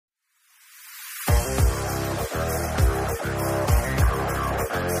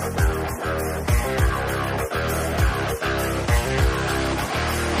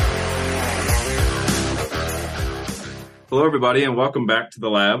Hello, everybody, and welcome back to the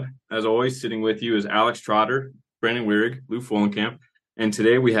lab. As always, sitting with you is Alex Trotter, Brandon Wierig, Lou Follenkamp, and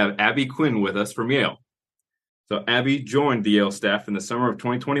today we have Abby Quinn with us from Yale. So Abby joined the Yale staff in the summer of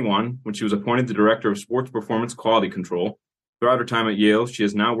 2021 when she was appointed the Director of Sports Performance Quality Control. Throughout her time at Yale, she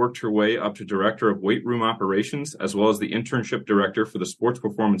has now worked her way up to Director of Weight Room Operations, as well as the Internship Director for the Sports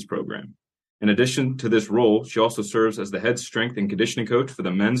Performance Program. In addition to this role, she also serves as the head strength and conditioning coach for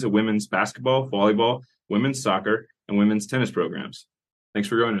the men's and women's basketball, volleyball, women's soccer, and women's tennis programs. Thanks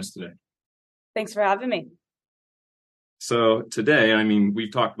for joining us today. Thanks for having me. So today,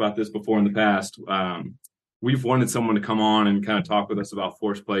 we've talked about this before in the past. We've wanted someone to come on and kind of talk with us about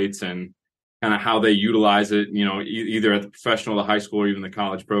force plates and kind of how they utilize it, either at the professional, the high school, or even the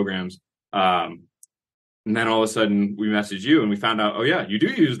college programs. And then all of a sudden we messaged you and we found out, oh yeah, you do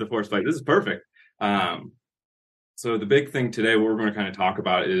use the force plate. This is perfect. So the big thing today, what we're going to kind of talk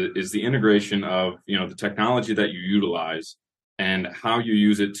about is the integration of, the technology that you utilize and how you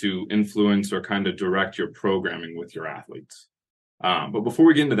use it to influence or kind of direct your programming with your athletes. But before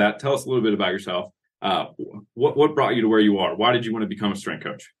we get into that, tell us a little bit about yourself. What brought you to where you are? Why did you want to become a strength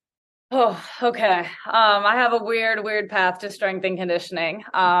coach? Oh, okay. I have a weird path to strength and conditioning.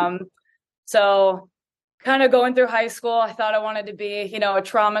 So kind of going through high school, I thought I wanted to be, a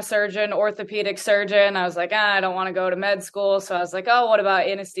trauma surgeon, orthopedic surgeon. I was like, I don't want to go to med school. So I was like, oh, what about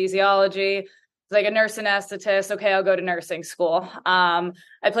anesthesiology? It's like a nurse anesthetist. Okay, I'll go to nursing school. I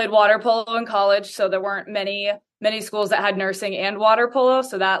played water polo in college, so there weren't many schools that had nursing and water polo.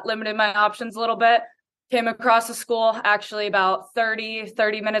 So that limited my options a little bit. Came across a school actually about 30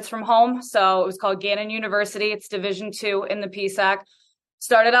 minutes from home. So it was called Gannon University. It's Division II in the PSAC.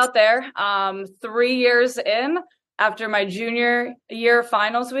 Started out there. 3 years in, after my junior year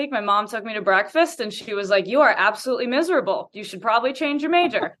finals week, my mom took me to breakfast and she was like, "You are absolutely miserable. You should probably change your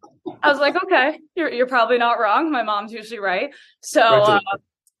major." I was like, "Okay, you're probably not wrong. My mom's usually right." So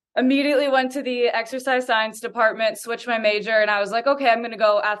immediately went to the exercise science department, switched my major, and I was like, "Okay, I'm going to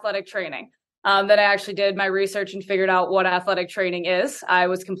go athletic training." Then I actually did my research and figured out what athletic training is. I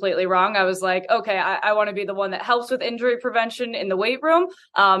was completely wrong. I was like, okay, I want to be the one that helps with injury prevention in the weight room,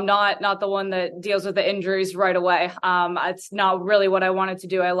 not the one that deals with the injuries right away. It's not really what I wanted to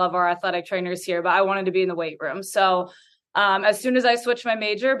do. I love our athletic trainers here, but I wanted to be in the weight room. So as soon as I switched my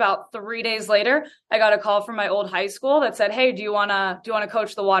major, about 3 days later, I got a call from my old high school that said, "Hey, do you want to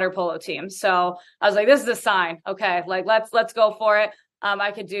coach the water polo team?" So I was like, this is a sign. Okay, like let's go for it.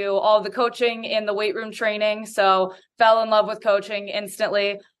 I could do all the coaching in the weight room training. So fell in love with coaching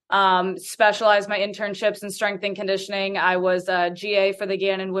instantly. Specialized my internships in strength and conditioning. I was a GA for the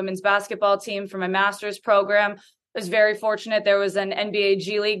Gannon women's basketball team for my master's program. I was very fortunate. There was an NBA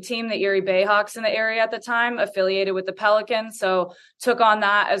G League team, the Erie Bayhawks in the area at the time, affiliated with the Pelicans. So took on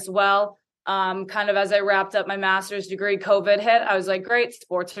that as well. Kind of as I wrapped up my master's degree, COVID hit. I was like, great,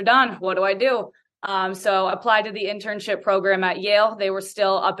 sports are done. What do I do? So applied to the internship program at Yale. They were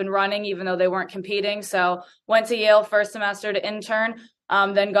still up and running, even though they weren't competing. So went to Yale first semester to intern,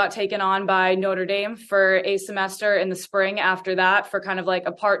 then got taken on by Notre Dame for a semester in the spring after that for kind of like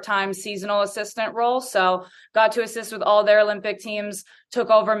a part-time seasonal assistant role. So got to assist with all their Olympic teams, took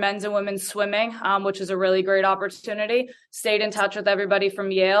over men's and women's swimming, which is a really great opportunity. Stayed in touch with everybody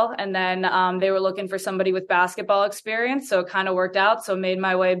from Yale. And then they were looking for somebody with basketball experience. So it kind of worked out. So made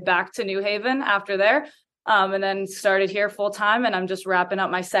my way back to New Haven after there, and then started here full time. And I'm just wrapping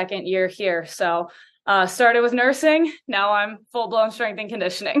up my second year here. So started with nursing. Now I'm full blown strength and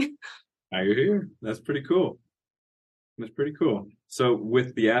conditioning. Now you're here. That's pretty cool. So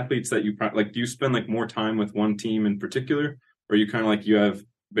with the athletes that you do you spend like more time with one team in particular, or you kind of like you have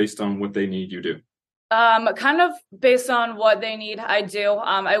based on what they need, you do? Kind of based on what they need, I do.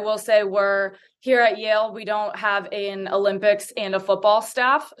 I will say we're here at Yale, we don't have an Olympics and a football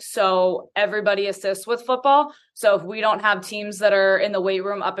staff, so everybody assists with football. So if we don't have teams that are in the weight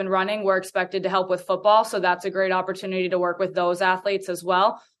room up and running, we're expected to help with football. So that's a great opportunity to work with those athletes as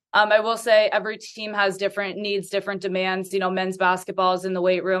well. I will say every team has different needs, different demands. Men's basketball is in the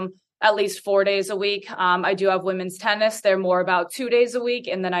weight room at least 4 days a week. I do have women's tennis. They're more about 2 days a week.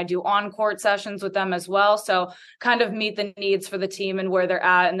 And then I do on-court sessions with them as well. So kind of meet the needs for the team and where they're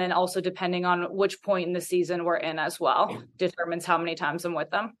at. And then also depending on which point in the season we're in as well, determines how many times I'm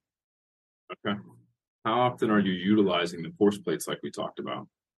with them. Okay. How often are you utilizing the force plates like we talked about?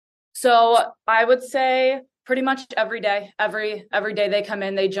 So I would say pretty much every day. Every day they come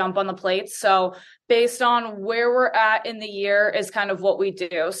in, they jump on the plates. So based on where we're at in the year is kind of what we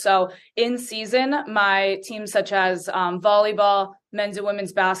do. So in season, my teams such as volleyball, men's and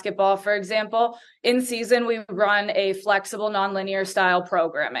women's basketball, for example, in season, we run a flexible nonlinear style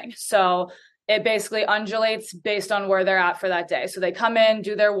programming. So it basically undulates based on where they're at for that day. So they come in,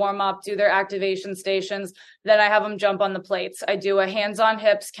 do their warm up, do their activation stations. Then I have them jump on the plates. I do a hands-on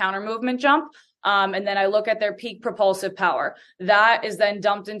hips counter movement jump. And then I look at their peak propulsive power. That is then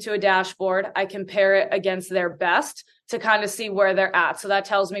dumped into a dashboard. I compare it against their best to kind of see where they're at. So that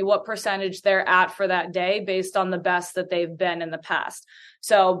tells me what percentage they're at for that day based on the best that they've been in the past.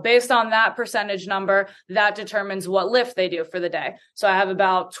 So based on that percentage number, that determines what lift they do for the day. So I have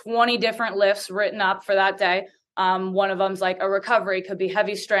about 20 different lifts written up for that day. One of them's like a recovery, could be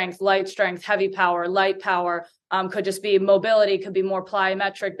heavy strength, heavy power, light power, could just be mobility, could be more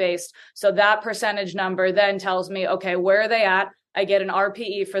plyometric based. So that percentage number then tells me, okay, where are they at? I get an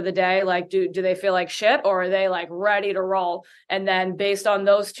RPE for the day. Like, do they feel like shit, or are they like ready to roll? And then based on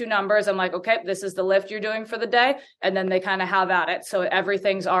those two numbers, I'm like, okay, this is the lift you're doing for the day. And then they kind of have at it. So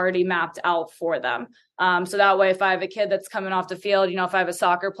everything's already mapped out for them. So that way, if I have a kid that's coming off the field, if I have a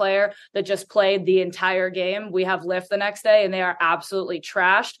soccer player that just played the entire game, we have lift the next day and they are absolutely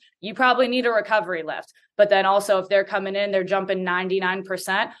trashed. You probably need a recovery lift. But then also if they're coming in, they're jumping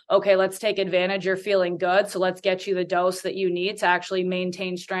 99%. Okay, let's take advantage. You're feeling good. So let's get you the dose that you need to actually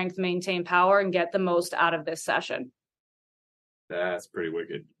maintain strength, maintain power, and get the most out of this session. That's pretty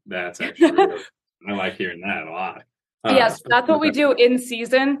wicked. That's actually really, I like hearing that a lot. Yes, that's what we do in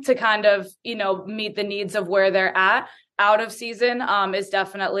season to kind of, meet the needs of where they're at. Out of season is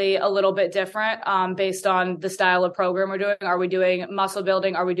definitely a little bit different based on the style of program we're doing. Are we doing muscle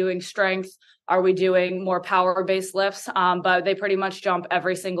building? Are we doing strength? Are we doing more power-based lifts? But they pretty much jump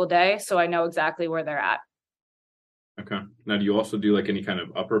every single day, so I know exactly where they're at. Okay. Now, do you also do like any kind of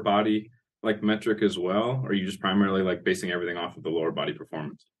upper body like metric as well? Or are you just primarily like basing everything off of the lower body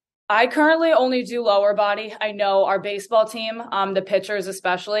performance? I currently only do lower body. I know our baseball team, the pitchers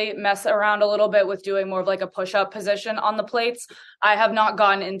especially, mess around a little bit with doing more of like a push-up position on the plates. I have not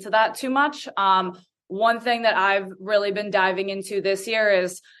gone into that too much. One thing that I've really been diving into this year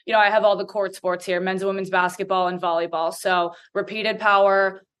is, I have all the court sports here, men's and women's basketball and volleyball. So repeated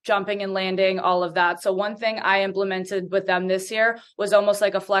power, jumping and landing, all of that. So one thing I implemented with them this year was almost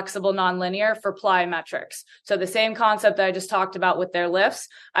like a flexible nonlinear for plyometrics. So the same concept that I just talked about with their lifts,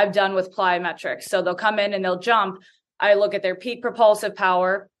 I've done with plyometrics. So they'll come in and they'll jump. I look at their peak propulsive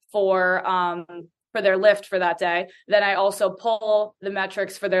power for their lift for that day. Then I also pull the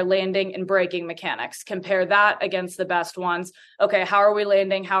metrics for their landing and braking mechanics, compare that against the best ones. Okay, how are we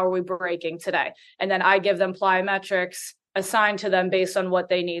landing? How are we braking today? And then I give them plyometrics assigned to them based on what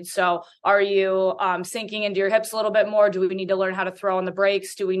they need. So are you sinking into your hips a little bit more? Do we need to learn how to throw on the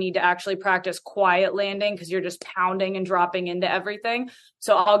brakes? Do we need to actually practice quiet landing because you're just pounding and dropping into everything?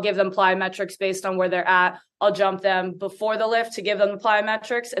 So I'll give them plyometrics based on where they're at. I'll jump them before the lift to give them the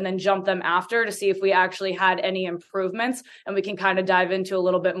plyometrics and then jump them after to see if we actually had any improvements. And we can kind of dive into a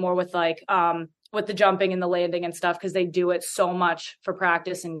little bit more with like with the jumping and the landing and stuff because they do it so much for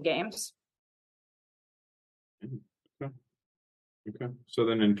practice and games. Okay. So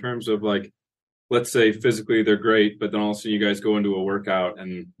then in terms of like, let's say physically they're great, but then also you guys go into a workout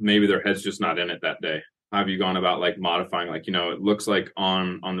and maybe their head's just not in it that day. How have you gone about like modifying, like, it looks like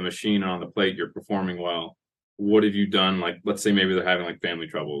on the machine and on the plate, you're performing well. What have you done? Like, let's say maybe they're having like family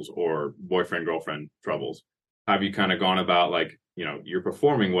troubles or boyfriend, girlfriend troubles. Have you kind of gone about like, you're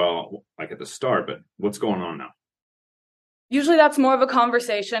performing well, like at the start, but what's going on now? Usually that's more of a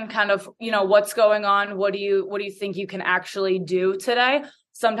conversation, kind of, what's going on? What do you think you can actually do today?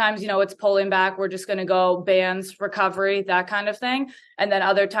 Sometimes, it's pulling back. We're just going to go bands, recovery, that kind of thing. And then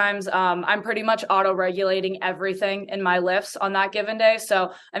other times I'm pretty much auto-regulating everything in my lifts on that given day.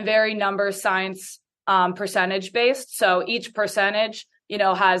 So I'm very number science percentage based. So each percentage,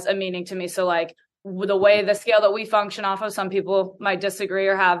 has a meaning to me. So like the way the scale that we function off of, some people might disagree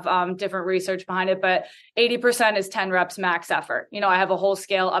or have different research behind it, but 80% is 10 reps max effort. I have a whole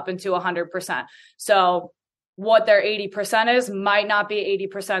scale up into 100%. So what their 80% is might not be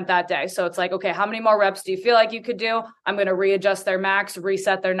 80% that day. So it's like, okay, how many more reps do you feel like you could do? I'm going to readjust their max,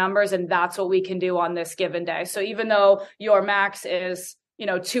 reset their numbers, and that's what we can do on this given day. So even though your max is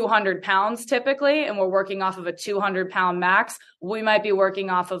 200 pounds typically, and we're working off of a 200-pound max, we might be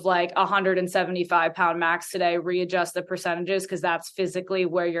working off of like 175-pound max today, readjust the percentages because that's physically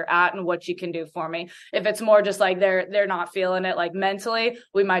where you're at and what you can do for me. If it's more just like they're not feeling it like mentally,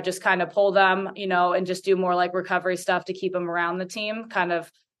 we might just kind of pull them, and just do more like recovery stuff to keep them around the team, kind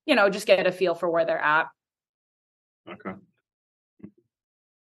of, just get a feel for where they're at. Okay. You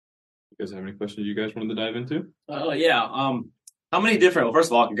guys have any questions you guys wanted to dive into? Oh, yeah. How many different, well, first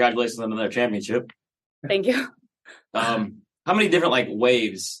of all, congratulations on another championship. Thank you. How how many different like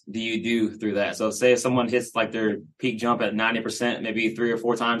waves do you do through that? So say if someone hits like their peak jump at 90%, maybe 3 or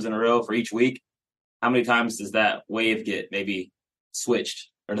 4 times in a row for each week, how many times does that wave get maybe switched?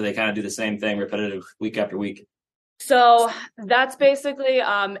 Or do they kind of do the same thing repetitive week after week? So that's basically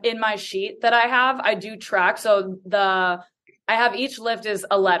in my sheet that I have, I do track. So I have each lift is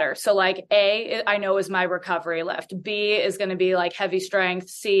a letter. So like A, I know is my recovery lift. B is going to be like heavy strength,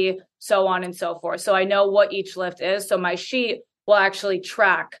 C, so on and so forth. So I know what each lift is. So my sheet will actually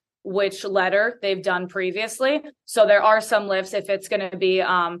track which letter they've done previously. So there are some lifts, if it's going to be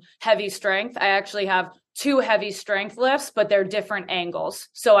heavy strength, I actually have two heavy strength lifts, but they're different angles.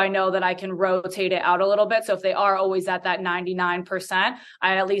 So I know that I can rotate it out a little bit. So if they are always at that 99%,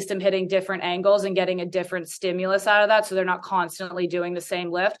 I at least am hitting different angles and getting a different stimulus out of that. So they're not constantly doing the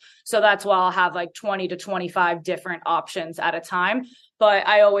same lift. So that's why I'll have like 20 to 25 different options at a time. But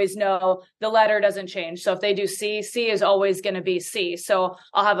I always know the letter doesn't change. So if they do C, C is always going to be C. So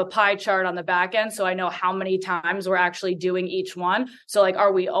I'll have a pie chart on the back end. So I know how many times we're actually doing each one. So like,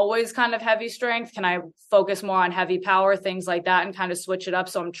 are we always kind of heavy strength? Can I focus more on heavy power, things like that, and kind of switch it up?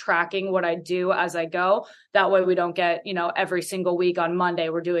 So I'm tracking what I do as I go. That way we don't get, every single week on Monday,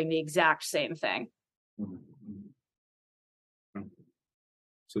 we're doing the exact same thing.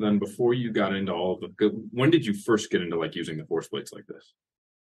 So then before you got into all of when did you first get into like using the force plates like this?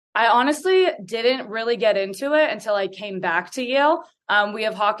 I honestly didn't really get into it until I came back to Yale. We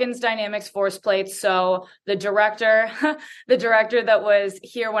have Hawkins Dynamics force plates. So the director that was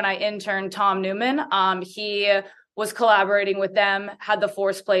here when I interned, Tom Newman, he was collaborating with them, had the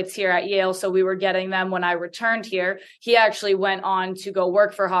force plates here at Yale. So we were getting them when I returned here. He actually went on to go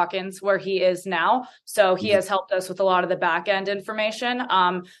work for Hawkins, where he is now. So he has helped us with a lot of the back end information.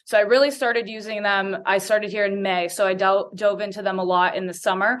 So I really started using them. I started here in May. So I dove into them a lot in the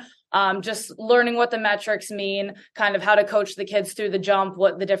summer. Just learning what the metrics mean, kind of how to coach the kids through the jump,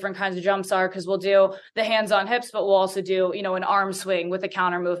 what the different kinds of jumps are, because we'll do the hands on hips, but we'll also do, an arm swing with a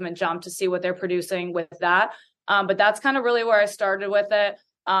counter movement jump to see what they're producing with that. But that's kind of really where I started with it.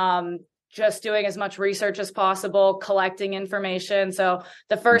 Just doing as much research as possible, collecting information. So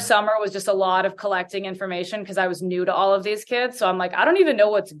the first summer was just a lot of collecting information because I was new to all of these kids. So I'm like, I don't even know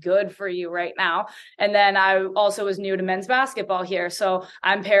what's good for you right now. And then I also was new to men's basketball here. So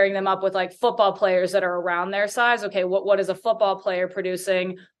I'm pairing them up with like football players that are around their size. Okay, what is a football player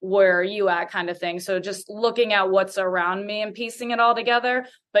producing? Where are you at, kind of thing. So just looking at what's around me and piecing it all together.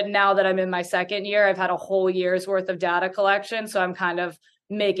 But now that I'm in my second year, I've had a whole year's worth of data collection. So I'm kind of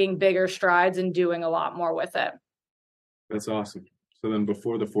making bigger strides and doing a lot more with it. That's awesome. So then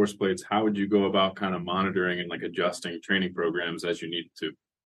before the force plates, how would you go about kind of monitoring and like adjusting training programs as you needed to?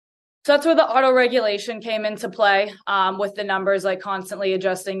 So that's where the auto regulation came into play, with the numbers, like constantly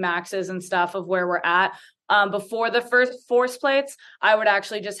adjusting maxes and stuff of where we're at. Before the first force plates, I would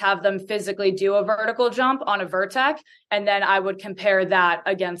actually just have them physically do a vertical jump on a Vertec, and then I would compare that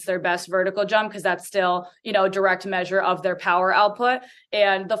against their best vertical jump because that's still, a direct measure of their power output.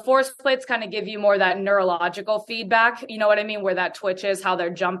 And the force plates kind of give you more that neurological feedback, you know what I mean, where that twitches, how they're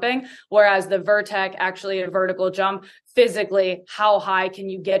jumping. Whereas the Vertec, actually a vertical jump, physically, how high can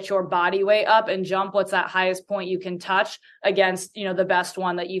you get your body weight up and jump? What's that highest point you can touch against, the best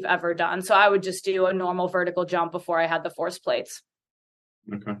one that you've ever done? So I would just do a normal vertical jump before I had the force plates.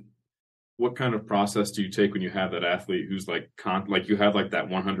 Okay. What kind of process do you take when you have that athlete who's like you have like that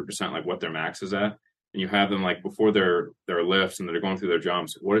 100%, like what their max is at, and you have them like before their lifts and they're going through their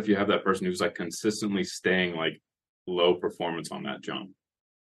jumps? What if you have that person who's like consistently staying like low performance on that jump?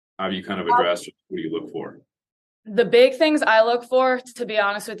 How do you kind of address what do you look for? The big things I look for, to be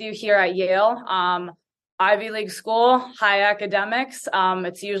honest with you, here at Yale, Ivy League school, high academics.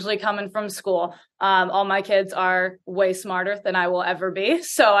 It's usually coming from school. All my kids are way smarter than I will ever be.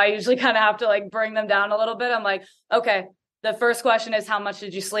 So I usually kind of have to like bring them down a little bit. I'm like, okay, the first question is, how much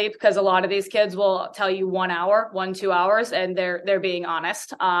did you sleep? Because a lot of these kids will tell you 1 hour, 2 hours, and they're being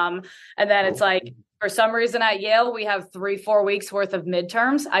honest. And then it's like, for some reason at Yale, we have 3-4 weeks worth of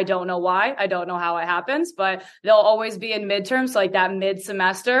midterms. I don't know why. I don't know how it happens, but they'll always be in midterms. Like that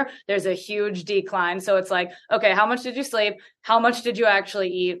mid-semester, there's a huge decline. So it's like, okay, how much did you sleep? How much did you actually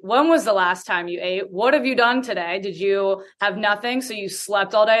eat? When was the last time you ate? What have you done today? Did you have nothing? So you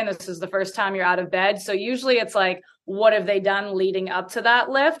slept all day and this is the first time you're out of bed. So usually it's like, what have they done leading up to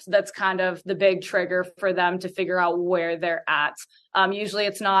that lift? That's kind of the big trigger for them to figure out where they're at. Usually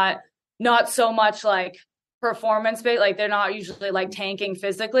it's not so much like performance based, like they're not usually like tanking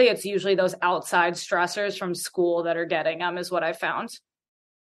physically. It's usually those outside stressors from school that are getting them, is what I found.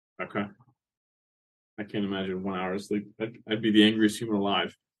 Okay. I can't imagine 1 hour of sleep. I'd be the angriest human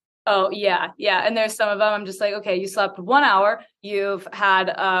alive. Oh, yeah. Yeah. And there's some of them I'm just like, okay, you slept 1 hour. You've had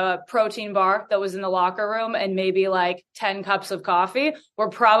a protein bar that was in the locker room and maybe like 10 cups of coffee. We're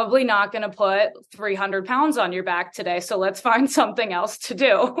probably not going to put 300 pounds on your back today. So let's find something else to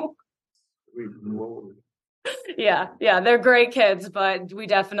do. Yeah, yeah, they're great kids, but we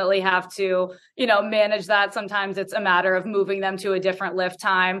definitely have to, manage that. Sometimes it's a matter of moving them to a different lift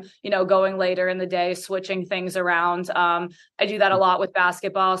time, going later in the day, switching things around. I do that a lot with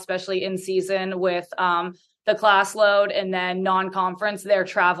basketball, especially in season with the class load, and then non-conference, they're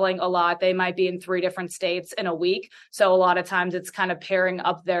traveling a lot. They might be in 3 different states in a week. So a lot of times it's kind of pairing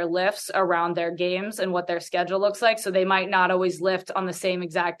up their lifts around their games and what their schedule looks like. So they might not always lift on the same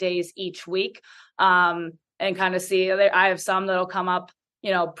exact days each week. And kind of see, I have some that'll come up,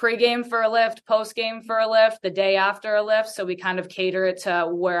 pre-game for a lift, post-game for a lift, the day after a lift. So we kind of cater it to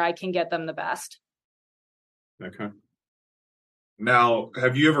where I can get them the best. Okay. Now,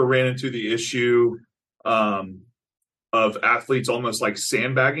 have you ever ran into the issue of athletes almost like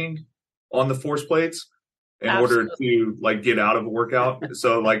sandbagging on the force plates in order to like get out of a workout?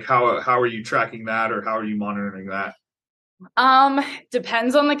 So like how are you tracking that, or how are you monitoring that?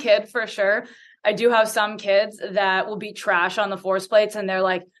 Depends on the kid for sure. I do have some kids that will be trash on the force plates and they're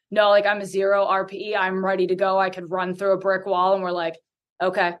like, no, like I'm a 0 RPE. I'm ready to go. I could run through a brick wall. And we're like,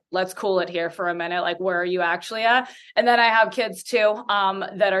 okay, let's cool it here for a minute. Like, where are you actually at? And then I have kids too,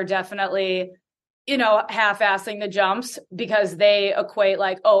 that are definitely, half-assing the jumps because they equate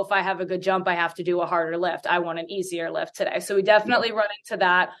like, oh, if I have a good jump, I have to do a harder lift. I want an easier lift today. So we definitely run into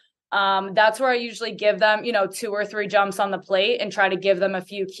that. That's where I usually give them, 2 or 3 jumps on the plate and try to give them a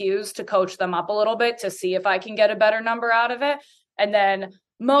few cues to coach them up a little bit to see if I can get a better number out of it. And then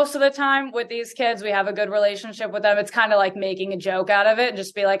most of the time with these kids, we have a good relationship with them. It's kind of like making a joke out of it and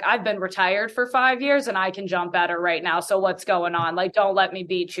just be like, I've been retired for 5 years and I can jump better right now. So what's going on? Like, don't let me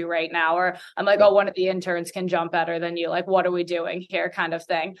beat you right now. Or I'm like, oh, one of the interns can jump better than you. Like, what are we doing here? Kind of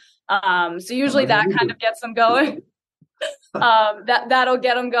thing. So usually that kind of gets them going. That'll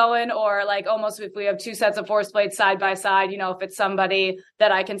get them going. Or like almost if we have 2 sets of force plates side by side, if it's somebody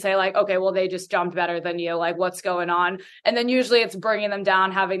that I can say like, okay, well, they just jumped better than you, like what's going on? And then usually it's bringing them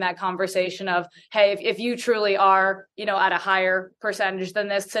down, having that conversation of, hey, if you truly are, at a higher percentage than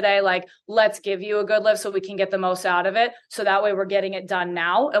this today, like let's give you a good lift so we can get the most out of it. So that way we're getting it done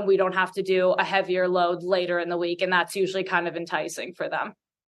now and we don't have to do a heavier load later in the week. And that's usually kind of enticing for them.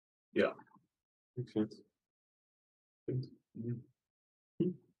 Yeah. Makes sense.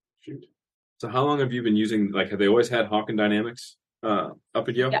 Shoot. So how long have you been using, like, have they always had Hawken Dynamics up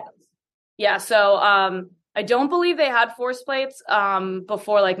at Yale? Yeah. So I don't believe they had force plates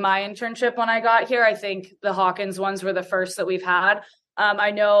before like my internship when I got here. I think the Hawkins ones were the first that we've had.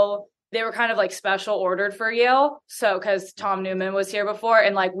 I know they were kind of like special ordered for Yale. So because Tom Newman was here before,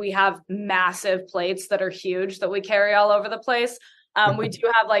 and like we have massive plates that are huge that we carry all over the place. We do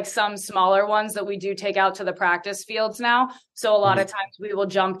have like some smaller ones that we do take out to the practice fields now. So a lot of times we will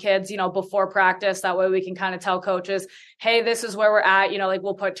jump kids, before practice. That way we can kind of tell coaches, hey, this is where we're at. Like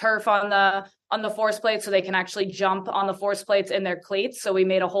we'll put turf on the force plates so they can actually jump on the force plates in their cleats. So we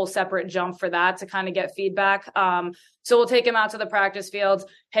made a whole separate jump for that to kind of get feedback. So we'll take them out to the practice fields.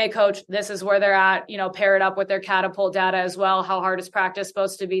 Hey, coach, this is where they're at, pair it up with their catapult data as well. How hard is practice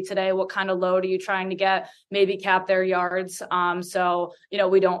supposed to be today? What kind of load are you trying to get? Maybe cap their yards. So,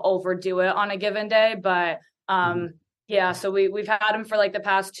 we don't overdo it on a given day, but yeah, so we've had them for like the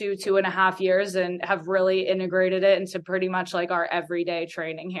past 2.5 years and have really integrated it into pretty much like our everyday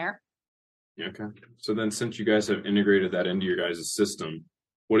training here. Okay. So then since you guys have integrated that into your guys' system,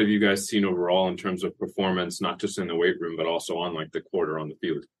 what have you guys seen overall in terms of performance, not just in the weight room, but also on like the court or on the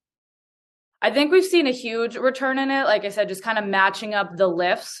field? I think we've seen a huge return in it. Like I said, just kind of matching up the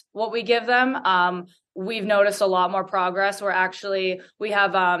lifts, what we give them. We've noticed a lot more progress. We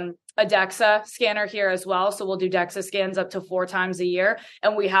have a DEXA scanner here as well. So we'll do DEXA scans up to 4 times a year.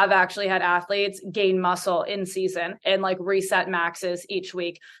 And we have actually had athletes gain muscle in season and like reset maxes each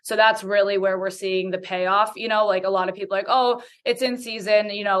week. So that's really where we're seeing the payoff. Like a lot of people are like, oh, it's in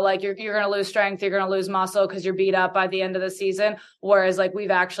season, like you're going to lose strength, you're going to lose muscle because you're beat up by the end of the season. Whereas like we've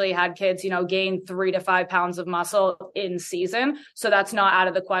actually had kids, gain 3 to 5 pounds of muscle in season. So that's not out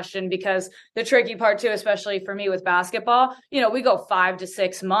of the question, because the tricky part too, especially for me with basketball, we go 5 to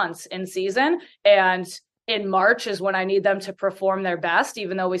 6 months in season, and in March is when I need them to perform their best,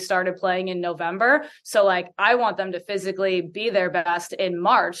 even though we started playing in November. So like I want them to physically be their best in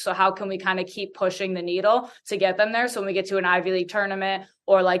March. So how can we kind of keep pushing the needle to get them there? So when we get to an Ivy League tournament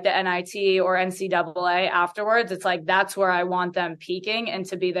or like the NIT or NCAA afterwards, it's like that's where I want them peaking and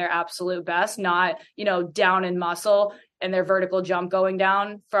to be their absolute best, not down in muscle and their vertical jump going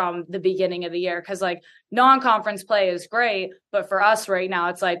down from the beginning of the year. Cause like non-conference play is great, but for us right now,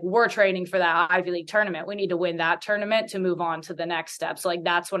 it's like, we're training for that Ivy League tournament. We need to win that tournament to move on to the next step. So like,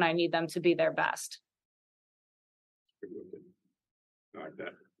 that's when I need them to be their best. I like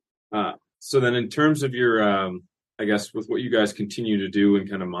that. So then in terms of your, I guess with what you guys continue to do and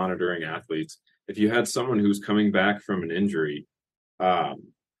kind of monitoring athletes, if you had someone who's coming back from an injury,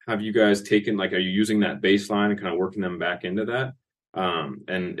 have you guys taken, like, are you using that baseline and kind of working them back into that?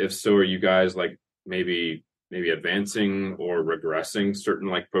 And if so, are you guys like maybe advancing or regressing certain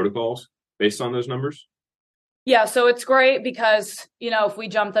like protocols based on those numbers? Yeah, so it's great because, if we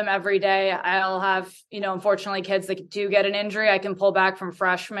jump them every day, I'll have, unfortunately kids that do get an injury. I can pull back from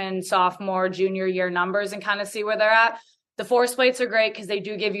freshman, sophomore, junior year numbers and kind of see where they're at. The force plates are great because they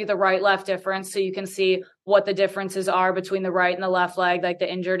do give you the right-left difference. So you can see what the differences are between the right and the left leg, like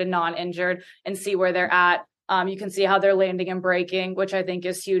the injured and non-injured, and see where they're at. You can see how they're landing and braking, which I think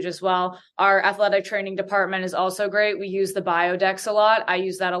is huge as well. Our athletic training department is also great. We use the biodex a lot. I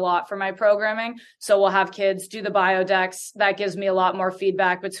use that a lot for my programming. So we'll have kids do the biodex. That gives me a lot more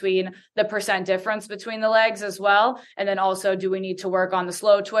feedback between the percent difference between the legs as well. And then also, do we need to work on the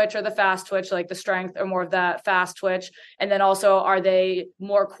slow twitch or the fast twitch, like the strength or more of that fast twitch? And then also, are they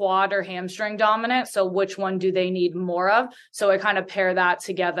more quad or hamstring dominant? So which one do they need more of? So I kind of pair that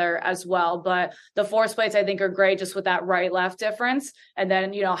together as well. But the force plates, I think, are great just with that right left difference. And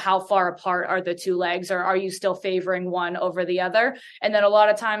then, how far apart are the two legs, or are you still favoring one over the other? And then a lot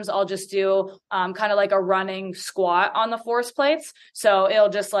of times I'll just do kind of like a running squat on the force plates. So it'll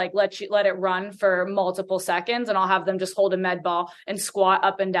just like let it run for multiple seconds, and I'll have them just hold a med ball and squat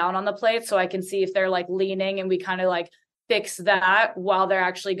up and down on the plate so I can see if they're like leaning, and we kind of like fix that while they're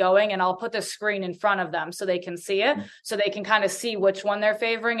actually going. And I'll put the screen in front of them so they can see it, so they can kind of see which one they're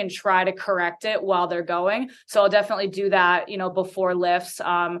favoring and try to correct it while they're going. So I'll definitely do that, before lifts,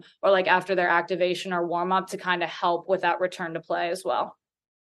 or like after their activation or warm up, to kind of help with that return to play as well.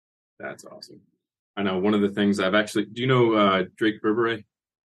 That's awesome. I know one of the things do you know Drake Berberet?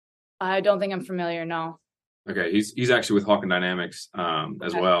 I don't think I'm familiar. No. Okay. He's actually with Hawk and Dynamics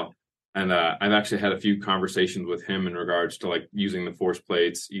as well. And I've actually had a few conversations with him in regards to like using the force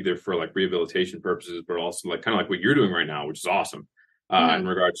plates either for like rehabilitation purposes, but also like kind of like what you're doing right now, which is awesome. In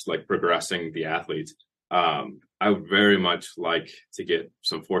regards to like progressing the athletes. I would very much like to get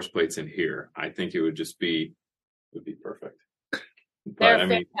some force plates in here. I think it would be perfect. They're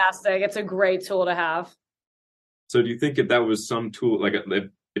fantastic. It's a great tool to have. So do you think that was some tool, like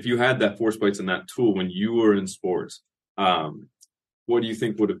if you had that force plates and that tool when you were in sports, what do you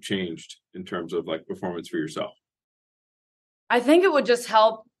think would have changed in terms of like performance for yourself? I think it would just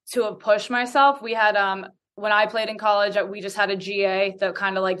help to have pushed myself. We had, when I played in college, we just had a GA that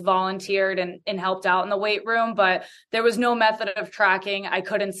kind of like volunteered and helped out in the weight room, but there was no method of tracking. I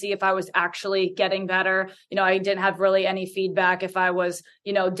couldn't see if I was actually getting better. I didn't have really any feedback if I was,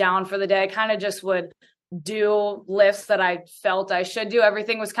 down for the day. I kind of just would do lifts that I felt I should do.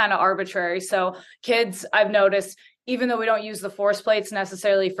 Everything was kind of arbitrary. So kids, I've noticed, even though we don't use the force plates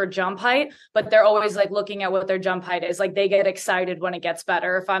necessarily for jump height, but they're always like looking at what their jump height is. Like they get excited when it gets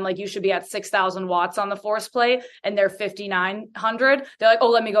better. If I'm like, you should be at 6,000 watts on the force plate and they're 5,900, they're like, oh,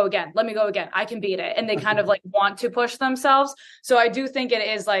 let me go again. I can beat it. And they kind of like want to push themselves. So I do think it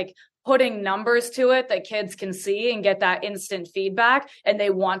is like putting numbers to it that kids can see and get that instant feedback, and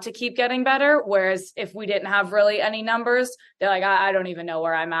they want to keep getting better. Whereas if we didn't have really any numbers, they're like, I don't even know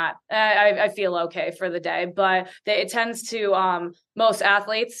where I'm at. I feel okay for the day. But it tends to, most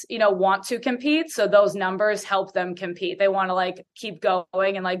athletes, want to compete. So those numbers help them compete. They want to like keep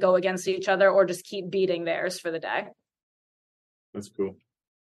going and like go against each other, or just keep beating theirs for the day. That's cool.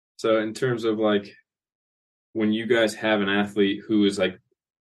 So in terms of like, when you guys have an athlete who is like,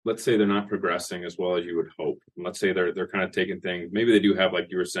 let's say they're not progressing as well as you would hope. Let's say they're kind of taking things. Maybe they do have, like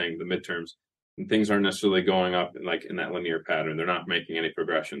you were saying, the midterms, and things aren't necessarily going up in that linear pattern. They're not making any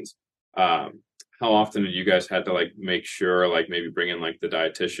progressions. How often have you guys had to like make sure, like maybe bring in like the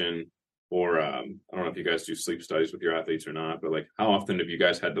dietitian, or I don't know if you guys do sleep studies with your athletes or not, but like how often have you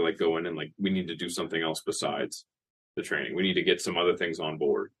guys had to like go in and like, we need to do something else besides the training? We need to get some other things on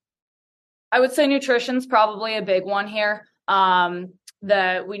board. I would say nutrition's probably a big one here.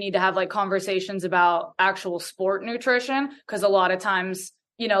 That we need to have like conversations about actual sport nutrition, because a lot of times,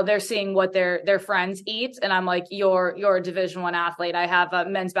 they're seeing what their friends eat. And I'm like, you're a Division I athlete. I have a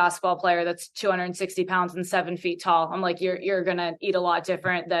men's basketball player that's 260 pounds and 7 feet tall. I'm like, you're going to eat a lot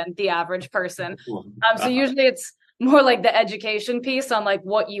different than the average person. So usually it's more like the education piece on like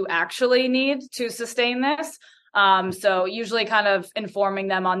what you actually need to sustain this. So usually kind of informing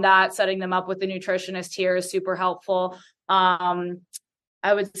them on that, setting them up with the nutritionist here is super helpful.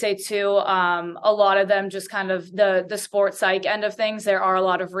 I would say too, a lot of them just kind of the sports psych end of things. There are a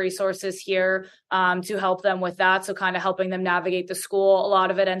lot of resources here to help them with that. So kind of helping them navigate the school. A lot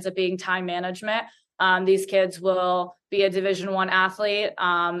of it ends up being time management. These kids will be a Division I athlete.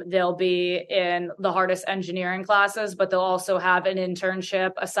 They'll be in the hardest engineering classes, but they'll also have an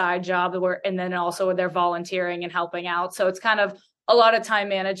internship, a side job, and then also they're volunteering and helping out. So it's kind of a lot of time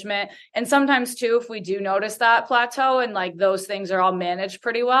management. And sometimes too, if we do notice that plateau and like those things are all managed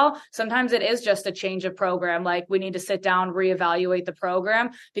pretty well, sometimes it is just a change of program. Like we need to sit down, reevaluate the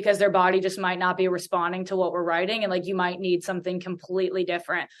program because their body just might not be responding to what we're writing. And like you might need something completely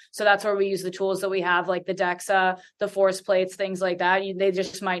different. So that's where we use the tools that we have, like the DEXA, the force plates, things like that. They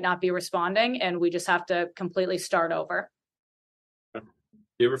just might not be responding and we just have to completely start over.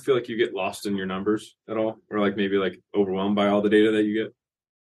 You ever feel like you get lost in your numbers at all, or like maybe like overwhelmed by all the data that you get?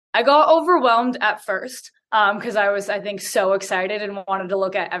 I got overwhelmed at first because I was, I think, so excited and wanted to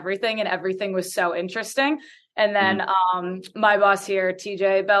look at everything, and everything was so interesting. And then my boss here,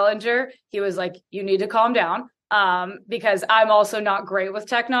 TJ Bellinger, he was like, you need to calm down because I'm also not great with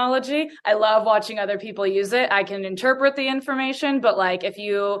technology. I love watching other people use it. I can interpret the information, but like if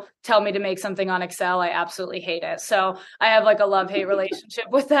you tell me to make something on Excel, I absolutely hate it. So I have like a love-hate relationship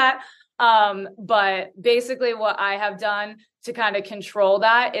with that. But basically what I have done to kind of control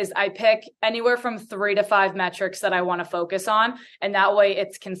that is I pick anywhere from 3 to 5 metrics that I want to focus on. And that way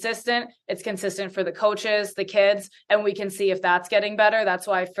it's consistent. It's consistent for the coaches, the kids, and we can see if that's getting better. That's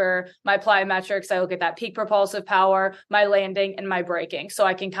why for my plyometrics, I look at that peak propulsive power, my landing, and my braking. So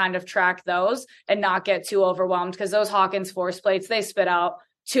I can kind of track those and not get too overwhelmed because those Hawkins force plates, they spit out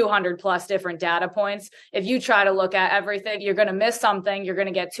 200 plus different data points. If you try to look at everything, you're going to miss something. You're going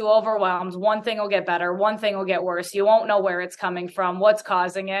to get too overwhelmed. One thing will get better. One thing will get worse. You won't know where it's coming from, what's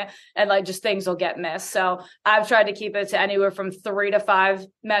causing it. And like just things will get missed. So I've tried to keep it to anywhere from 3 to 5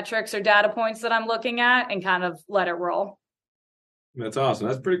 metrics or data points that I'm looking at and kind of let it roll. That's awesome.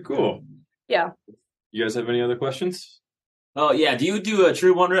 That's pretty cool. Yeah. You guys have any other questions? Oh yeah. Do you do a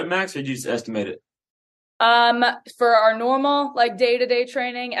true 1 rep max or do you just estimate it? For our normal, like day-to-day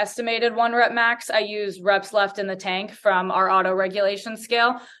training, estimated 1 rep max, I use reps left in the tank from our auto regulation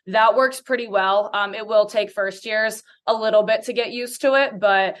scale. That works pretty well. It will take first years a little bit to get used to it,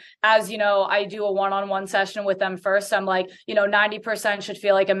 but as you know, I do a one-on-one session with them first. I'm like, 90% should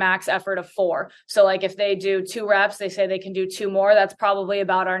feel like a max effort of 4. So like if they do 2 reps, they say they can do 2 more. That's probably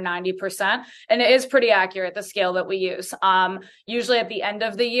about our 90%. And it is pretty accurate, the scale that we use. Usually at the end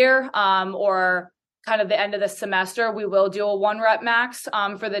of the year, or kind of the end of the semester, we will do a 1 rep max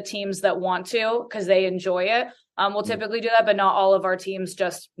for the teams that want to because they enjoy it. We'll typically do that, but not all of our teams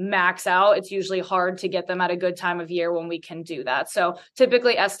just max out. It's usually hard to get them at a good time of year when we can do that. So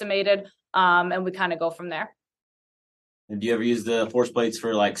typically estimated, and we kind of go from there. And do you ever use the force plates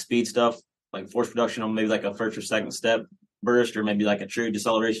for like speed stuff, like force production on maybe like a first or second step burst, or maybe like a true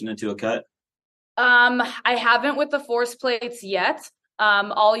deceleration into a cut? I haven't with the force plates yet.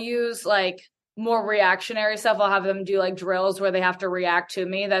 I'll use like more reactionary stuff. I'll have them do like drills where they have to react to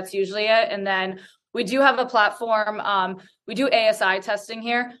me. That's usually it. And then we do have a platform. We do ASI testing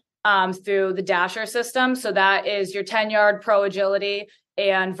here through the Dasher system. So that is your 10-yard pro agility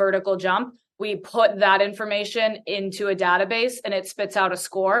and vertical jump. We put that information into a database and it spits out a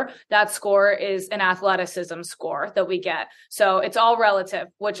score. That score is an athleticism score that we get. So it's all relative,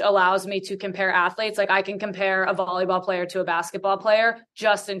 which allows me to compare athletes. Like I can compare a volleyball player to a basketball player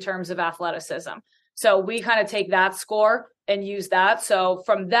just in terms of athleticism. So we kind of take that score and use that. So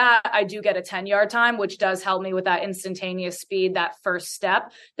from that, I do get a 10-yard time, which does help me with that instantaneous speed, that first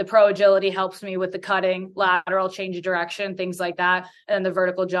step. The pro agility helps me with the cutting, lateral change of direction, things like that. And then the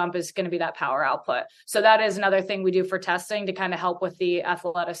vertical jump is going to be that power output. So that is another thing we do for testing to kind of help with the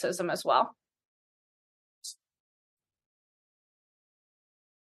athleticism as well.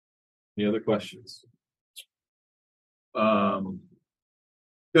 Any other questions?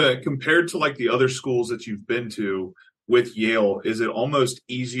 Compared to like the other schools that you've been to with Yale, is it almost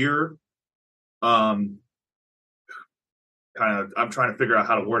easier? I'm trying to figure out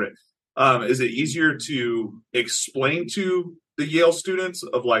how to word it. Is it easier to explain to the Yale students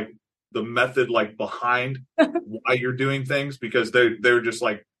of like the method like behind why you're doing things, because they're just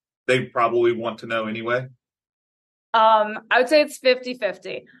like they probably want to know anyway? I would say it's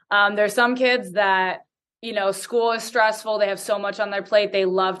 50-50. There's some kids that school is stressful. They have so much on their plate. They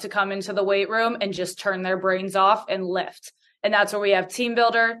love to come into the weight room and just turn their brains off and lift. And that's where we have Team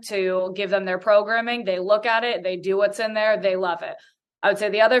Builder to give them their programming. They look at it, they do what's in there, they love it. I would say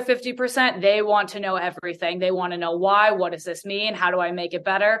the other 50%, they want to know everything. They want to know why, what does this mean? How do I make it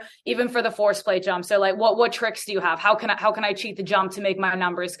better? Even for the force plate jumps, they're like, what tricks do you have? How can I cheat the jump to make my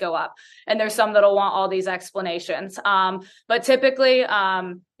numbers go up? And there's some that'll want all these explanations. But typically,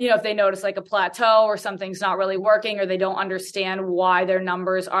 if they notice like a plateau or something's not really working, or they don't understand why their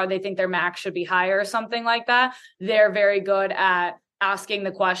numbers are, they think their max should be higher or something like that, they're very good at asking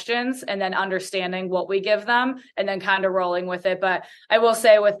the questions and then understanding what we give them and then kind of rolling with it. But I will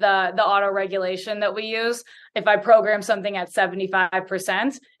say with the auto regulation that we use, if I program something at 75%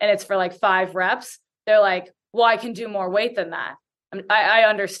 and it's for like 5 reps, they're like, well, I can do more weight than that. I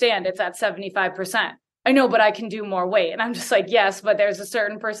understand it's at 75%. I know, but I can do more weight. And I'm just like, yes, but there's a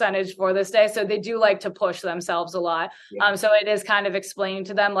certain percentage for this day. So they do like to push themselves a lot. Yeah. So it is kind of explaining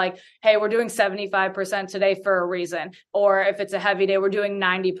to them like, hey, we're doing 75% today for a reason. Or if it's a heavy day, we're doing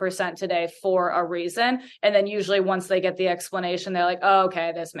 90% today for a reason. And then usually once they get the explanation, they're like, oh,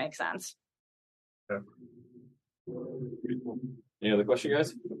 okay, this makes sense. Okay. Any other question,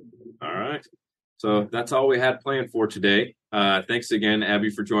 guys? All right. So that's all we had planned for today. Thanks again, Abby,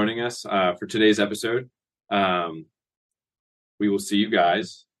 for joining us for today's episode. We will see you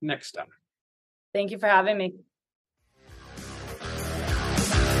guys next time. Thank you for having me.